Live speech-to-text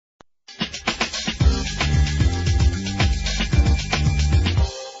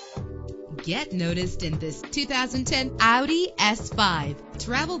Get noticed in this 2010 Audi S5.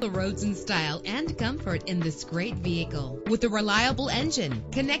 Travel the roads in style and comfort in this great vehicle. With a reliable engine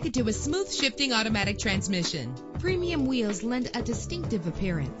connected to a smooth shifting automatic transmission, premium wheels lend a distinctive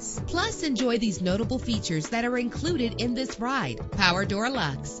appearance. Plus, enjoy these notable features that are included in this ride: power door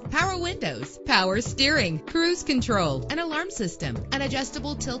locks, power windows, power steering, cruise control, an alarm system, an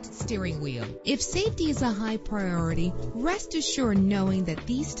adjustable tilt steering wheel. If safety is a high priority, rest assured knowing that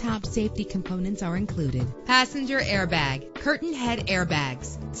these top safety components are included: passenger airbag, curtain head airbags,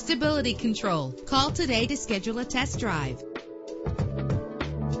 stability control. Call today to schedule a test drive.